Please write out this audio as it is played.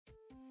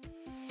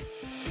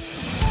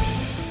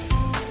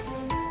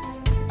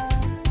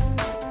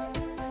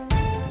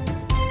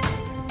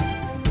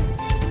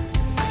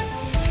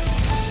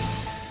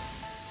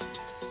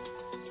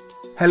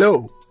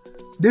Hello,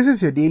 this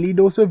is your daily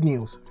dose of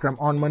news from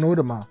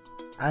Onmanorama.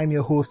 I am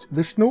your host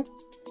Vishnu,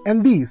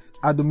 and these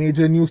are the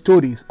major news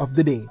stories of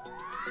the day.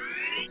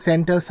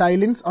 Centre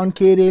silence on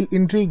K-Rail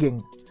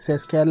intriguing,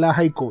 says Kerala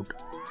High Court.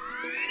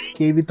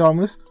 KV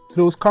Thomas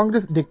throws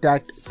Congress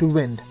diktat to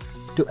wind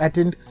to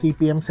attend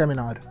CPM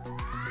seminar.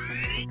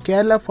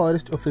 Kerala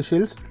forest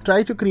officials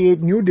try to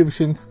create new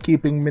divisions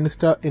keeping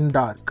minister in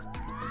dark.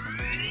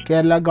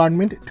 Kerala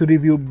government to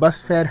review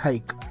bus fare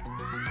hike.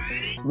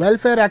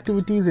 Welfare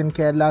activities in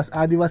Kerala's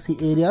Adivasi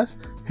areas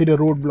hit a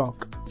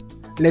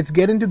roadblock. Let's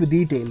get into the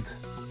details.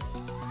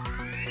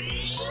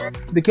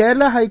 The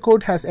Kerala High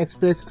Court has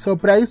expressed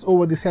surprise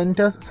over the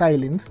centre's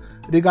silence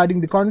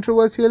regarding the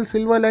controversial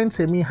Silver Line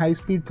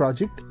semi-high-speed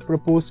project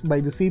proposed by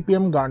the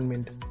CPM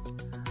government.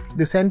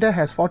 The centre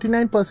has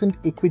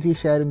 49% equity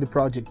share in the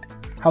project.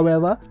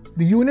 However,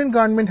 the union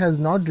government has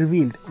not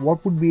revealed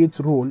what would be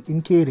its role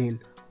in K-Rail,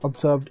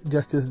 observed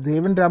Justice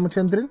Devan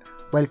Ramachandran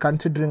while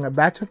considering a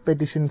batch of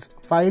petitions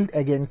filed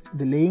against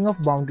the laying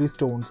of boundary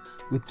stones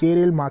with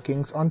K-Rail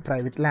markings on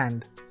private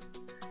land.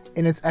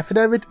 In its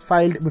affidavit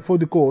filed before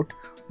the court,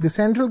 the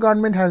central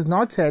government has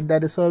not said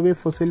that a survey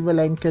for Silver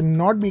Line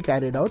cannot be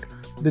carried out,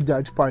 the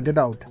judge pointed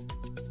out.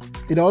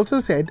 It also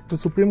said the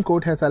Supreme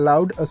Court has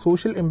allowed a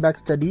social impact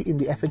study in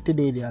the affected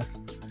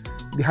areas.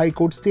 The High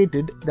Court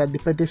stated that the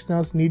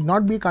petitioners need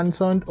not be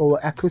concerned over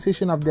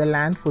acquisition of their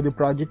land for the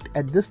project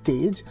at this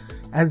stage,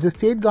 as the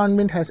state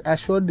government has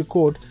assured the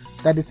court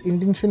that its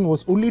intention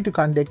was only to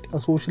conduct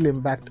a social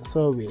impact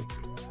survey.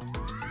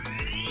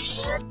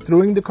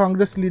 Throwing the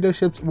Congress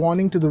leadership's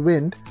warning to the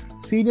wind,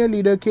 senior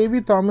leader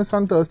KV Thomas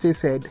on Thursday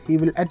said he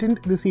will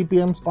attend the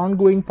CPM's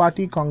ongoing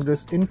party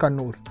congress in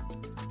Kannur.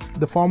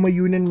 The former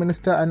union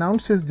minister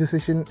announced his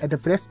decision at a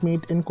press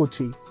meet in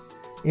Kochi,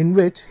 in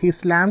which he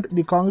slammed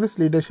the Congress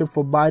leadership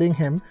for barring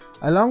him,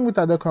 along with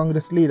other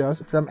Congress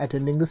leaders, from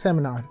attending the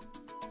seminar.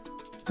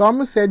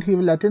 Thomas said he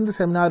will attend the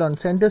seminar on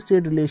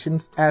centre-state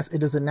relations as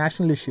it is a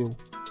national issue.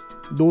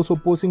 Those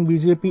opposing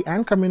BJP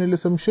and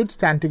communalism should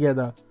stand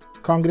together.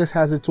 Congress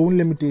has its own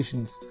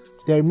limitations.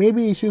 There may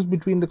be issues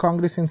between the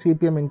Congress and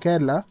CPM in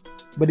Kerala,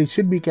 but it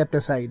should be kept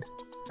aside.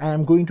 I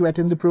am going to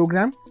attend the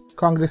program.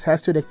 Congress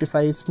has to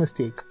rectify its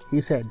mistake,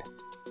 he said.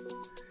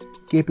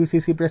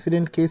 KPCC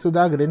President K.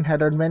 Sudhakaran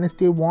had on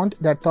Wednesday warned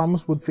that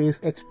Thomas would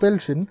face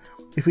expulsion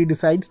if he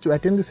decides to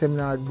attend the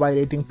seminar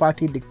violating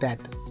party diktat.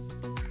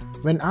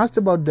 When asked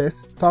about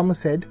this, Thomas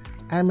said,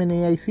 "I am an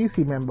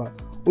AICC member.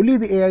 Only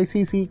the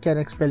AICC can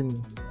expel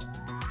me."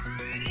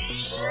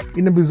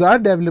 In a bizarre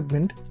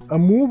development, a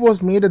move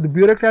was made at the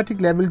bureaucratic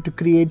level to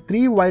create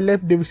 3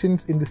 wildlife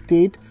divisions in the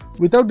state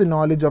without the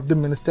knowledge of the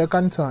minister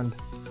concerned.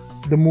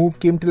 The move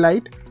came to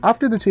light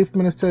after the Chief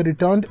Minister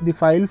returned the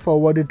file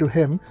forwarded to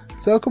him,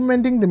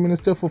 circumventing the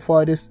Minister for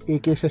Forests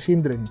A.K.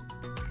 Shashindran.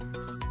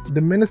 The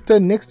minister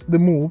nixed the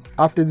move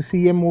after the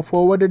CMO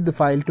forwarded the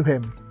file to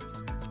him.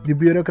 The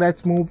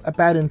bureaucrats' move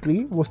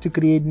apparently was to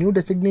create new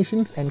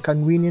designations and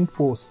convenient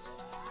posts.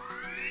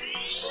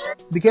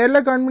 The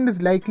Kerala government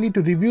is likely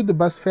to review the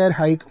bus fare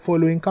hike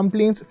following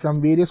complaints from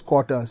various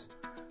quarters.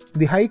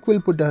 The hike will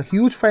put a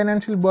huge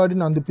financial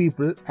burden on the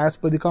people as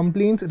per the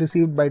complaints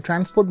received by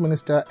Transport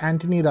Minister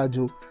Antony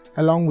Raju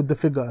along with the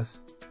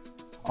figures.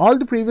 All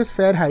the previous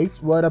fare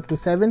hikes were up to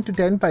 7 to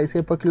 10 paise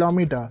per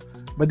kilometer,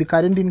 but the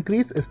current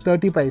increase is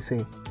 30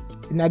 paise.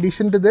 In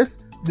addition to this,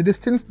 the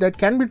distance that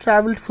can be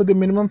travelled for the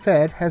minimum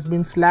fare has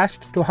been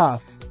slashed to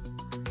half.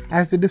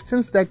 As the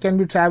distance that can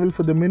be travelled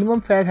for the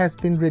minimum fare has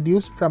been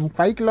reduced from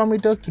 5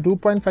 km to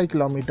 2.5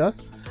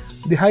 km,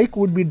 the hike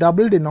would be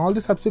doubled in all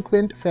the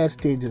subsequent fare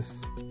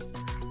stages.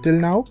 Till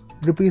now,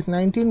 Rs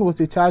 19 was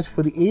the charge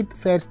for the 8th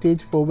fare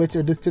stage, for which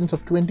a distance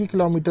of 20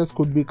 km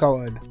could be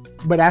covered.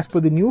 But as per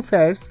the new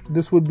fares,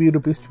 this would be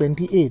Rs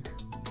 28.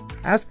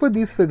 As per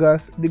these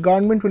figures, the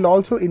government will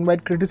also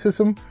invite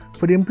criticism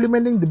for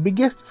implementing the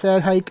biggest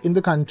fare hike in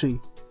the country.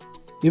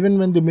 Even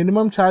when the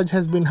minimum charge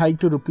has been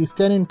hiked to Rs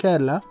 10 in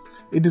Kerala,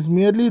 it is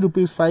merely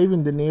Rs 5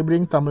 in the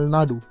neighbouring Tamil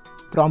Nadu,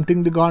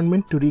 prompting the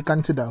government to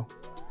reconsider.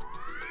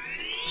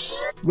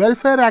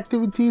 Welfare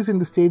activities in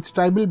the state's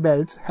tribal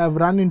belts have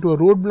run into a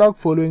roadblock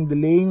following the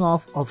laying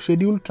off of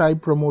scheduled tribe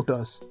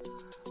promoters.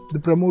 The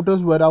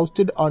promoters were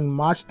ousted on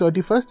March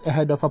 31st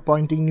ahead of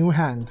appointing new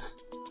hands.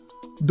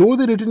 Though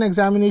the written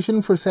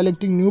examination for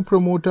selecting new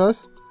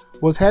promoters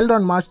was held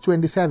on March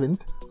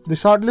 27th, the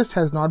shortlist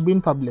has not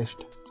been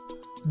published.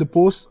 The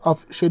posts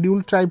of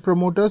scheduled tribe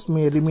promoters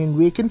may remain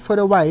vacant for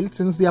a while,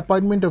 since the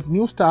appointment of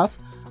new staff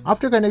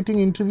after conducting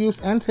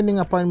interviews and sending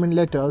appointment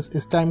letters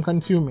is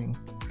time-consuming.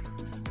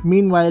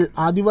 Meanwhile,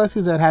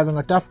 Adivasis are having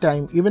a tough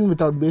time even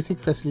without basic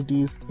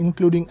facilities,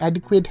 including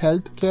adequate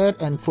health care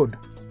and food.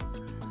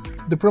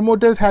 The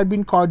promoters had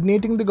been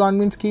coordinating the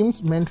government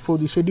schemes meant for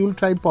the scheduled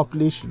tribe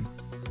population.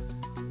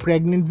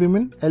 Pregnant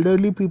women,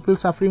 elderly people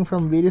suffering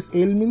from various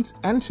ailments,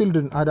 and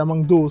children are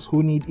among those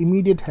who need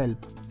immediate help.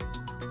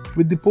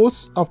 With the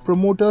posts of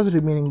promoters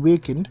remaining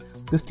vacant,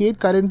 the state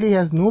currently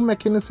has no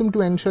mechanism to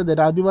ensure that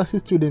Adivasi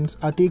students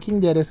are taking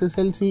their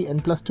SSLC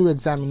and +2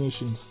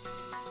 examinations.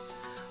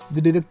 The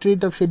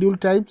Directorate of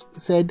Scheduled Tribes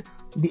said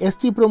The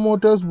ST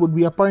promoters would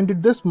be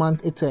appointed this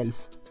month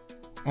itself.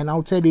 An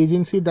outside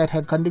agency that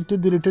had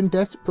conducted the written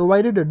test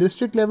provided a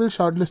district-level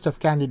shortlist of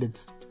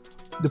candidates.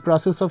 The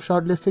process of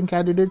shortlisting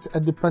candidates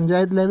at the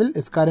Panchayat level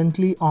is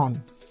currently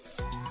on.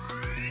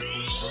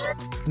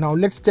 Now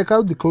let's check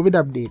out the COVID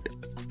update.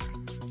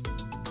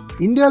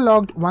 India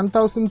logged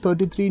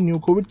 1,033 new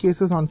COVID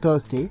cases on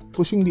Thursday,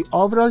 pushing the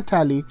overall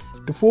tally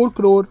to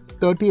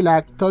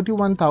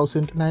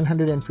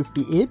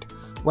 4,30,31,958,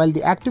 while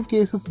the active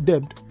cases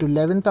dipped to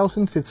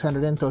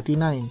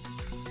 11,639.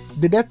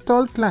 The death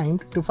toll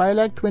climbed to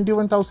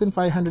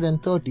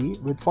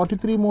 5,21,530 with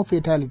 43 more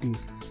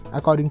fatalities,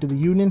 according to the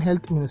Union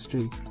Health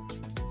Ministry.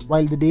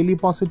 While the daily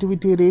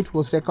positivity rate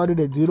was recorded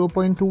at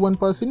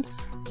 0.21%,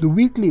 the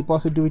weekly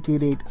positivity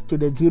rate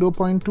stood at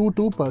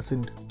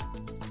 0.22%.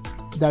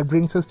 That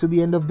brings us to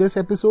the end of this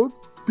episode.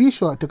 Be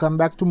sure to come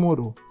back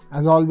tomorrow.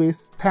 As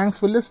always, thanks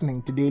for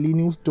listening to Daily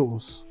News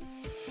Dose.